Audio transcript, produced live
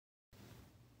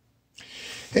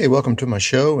Hey, welcome to my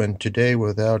show, and today,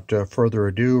 without further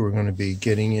ado, we're going to be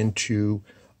getting into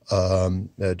a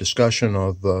discussion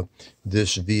of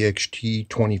this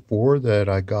VXT-24 that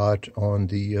I got on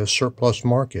the surplus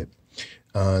market.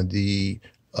 The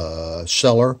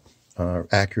seller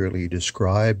accurately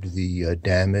described the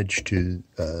damage to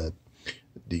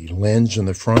the lens in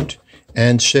the front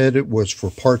and said it was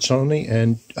for parts only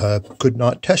and could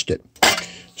not test it.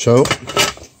 So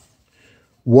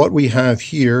what we have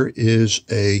here is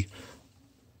a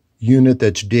unit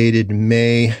that's dated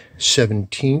May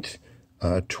 17th,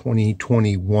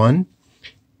 2021,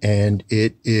 and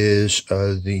it is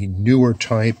the newer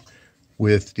type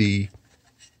with the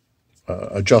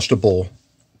adjustable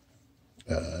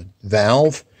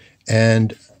valve.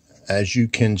 And as you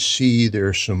can see,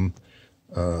 there's some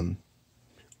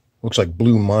looks like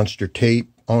blue monster tape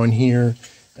on here.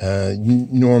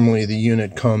 Normally the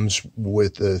unit comes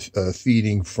with a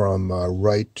feeding from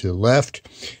right to left,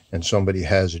 and somebody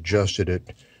has adjusted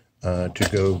it to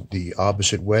go the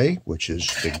opposite way, which is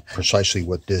precisely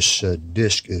what this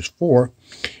disc is for.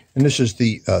 And this is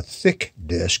the Thicc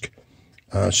disc,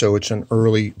 so it's an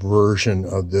early version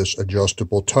of this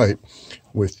adjustable type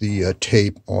with the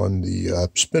tape on the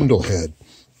spindle head.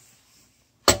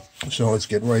 So let's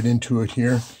get right into it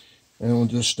here. And we'll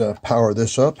just power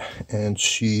this up and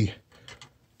see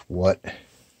what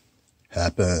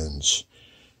happens.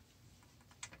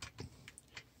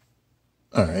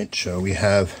 All right, so we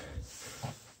have,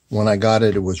 when I got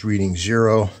it, it was reading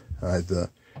 0. I've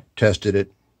tested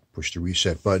it, pushed the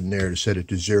reset button there to set it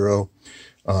to 0.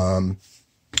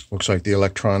 Looks like the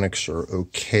electronics are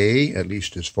okay, at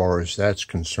least as far as that's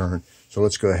concerned. So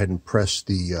let's go ahead and press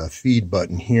the feed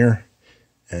button here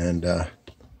and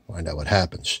find out what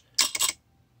happens.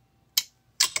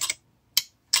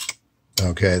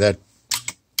 Okay, that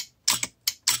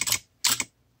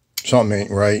something ain't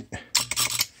right.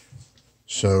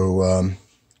 So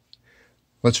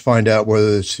let's find out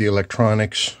whether it's the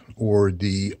electronics or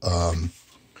the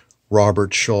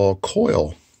Robert Shaw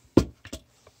coil. So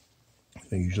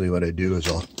usually what I do is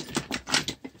I'll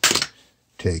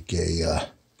take a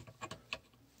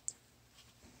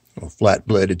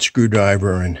flat-bladed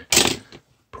screwdriver and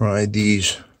pry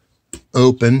these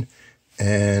open,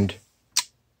 and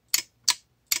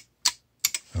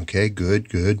okay,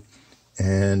 good.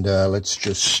 And let's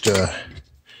just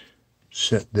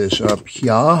set this up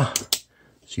here,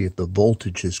 see if the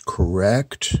voltage is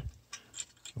correct.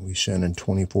 We send in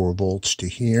 24 volts to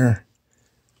here.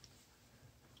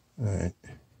 All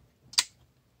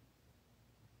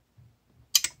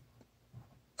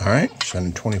right,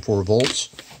 sending 24 volts.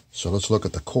 So let's look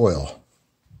at the coil.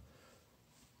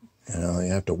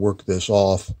 You have to work this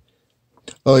off.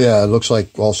 Oh yeah, it looks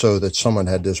like also that someone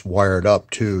had this wired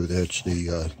up too. That's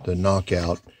the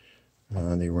knockout.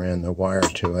 They ran the wire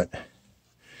to it.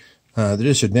 The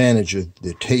disadvantage of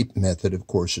the tape method, of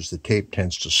course, is the tape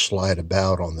tends to slide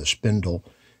about on the spindle.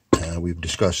 We've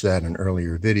discussed that in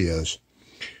earlier videos.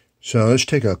 So let's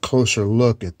take a closer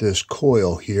look at this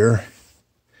coil here.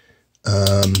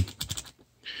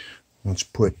 Let's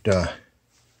put, we'll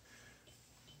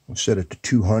set it to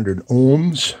 200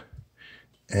 ohms.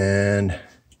 And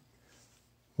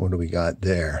what do we got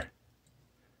there?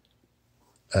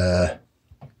 I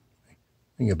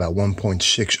think about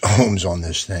 1.6 ohms on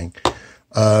this thing.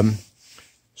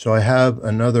 So I have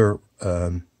another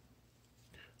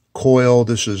coil.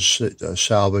 This is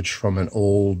salvaged from an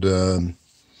old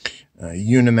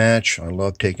Unimatch. I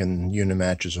love taking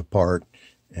Unimatches apart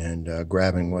and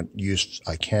grabbing what use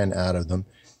I can out of them.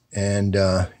 And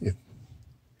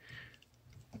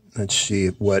let's see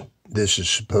what this is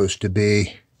supposed to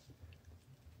be.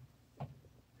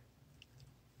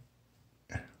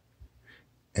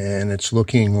 And it's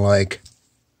looking like,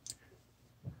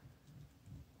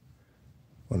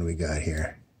 what do we got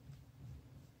here?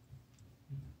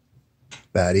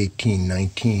 About 18,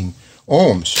 19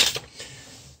 ohms.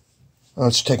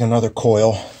 Let's take another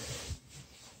coil.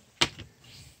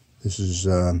 This is,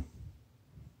 I'm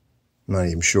not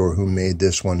even sure who made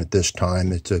this one at this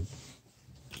time. It's a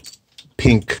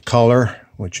pink color,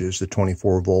 which is the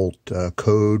 24 volt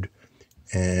code,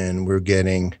 and we're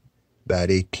getting about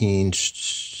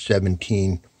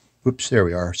 17, whoops, there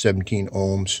we are, 17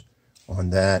 ohms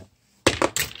on that.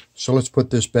 So let's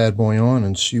put this bad boy on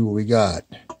and see what we got.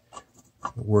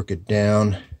 Work it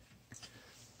down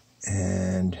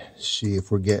and see if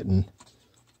we're getting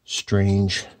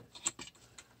strange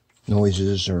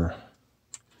noises or...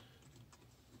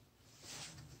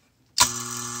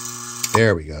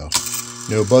 There we go.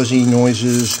 No buzzy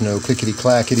noises, no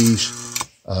clickety-clackities.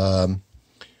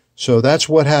 So that's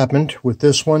what happened with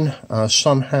this one.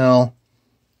 Somehow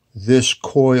this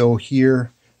coil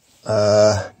here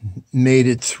made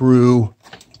it through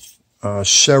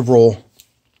several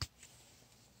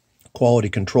quality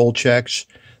control checks,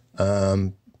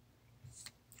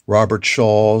 Robert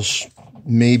Shaw's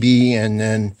maybe, and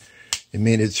then it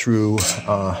made it through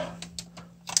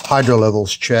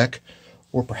Hydrolevel's check,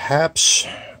 or perhaps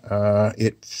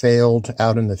it failed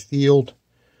out in the field.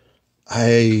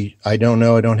 I don't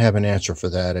know. I don't have an answer for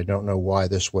that. I don't know why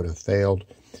this would have failed.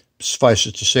 Suffice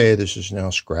it to say, this is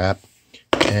now scrap,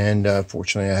 and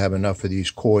fortunately I have enough of these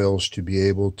coils to be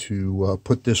able to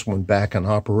put this one back in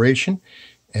operation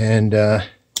and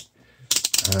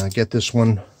get this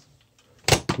one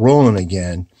rolling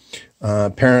again.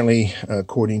 Apparently,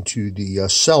 according to the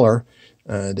seller,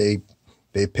 they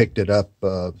picked it up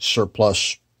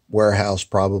surplus warehouse.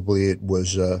 Probably it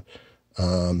was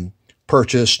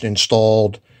purchased,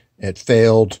 installed, it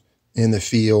failed in the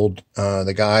field.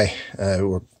 The guy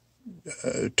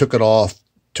took it off,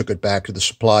 took it back to the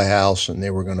supply house, and they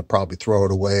were going to probably throw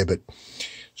it away, but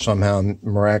somehow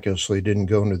miraculously didn't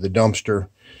go into the dumpster,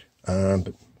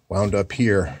 but wound up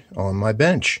here on my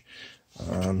bench.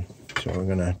 So we're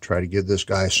going to try to give this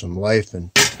guy some life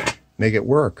and make it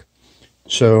work.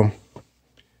 So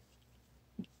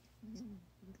a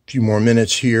few more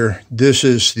minutes here. This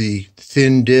is the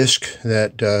thin disc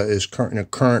that is in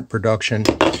current production,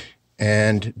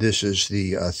 and this is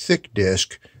the thick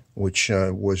disc, which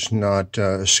was not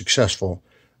a successful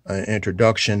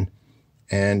introduction.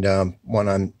 And what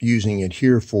I'm using it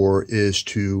here for is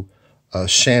to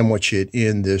sandwich it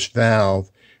in this valve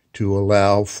to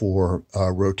allow for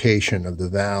rotation of the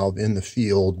valve in the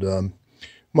field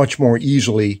much more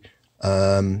easily,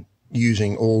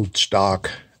 using old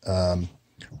stock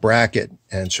bracket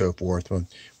and so forth. We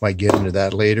might get into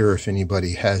that later. If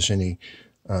anybody has any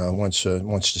wants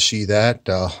to see that,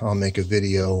 I'll make a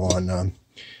video on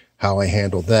how I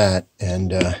handled that.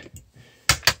 And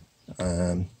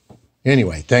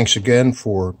anyway, thanks again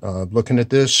for looking at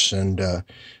this, and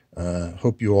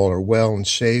hope you all are well and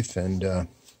safe, and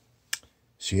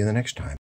see you the next time.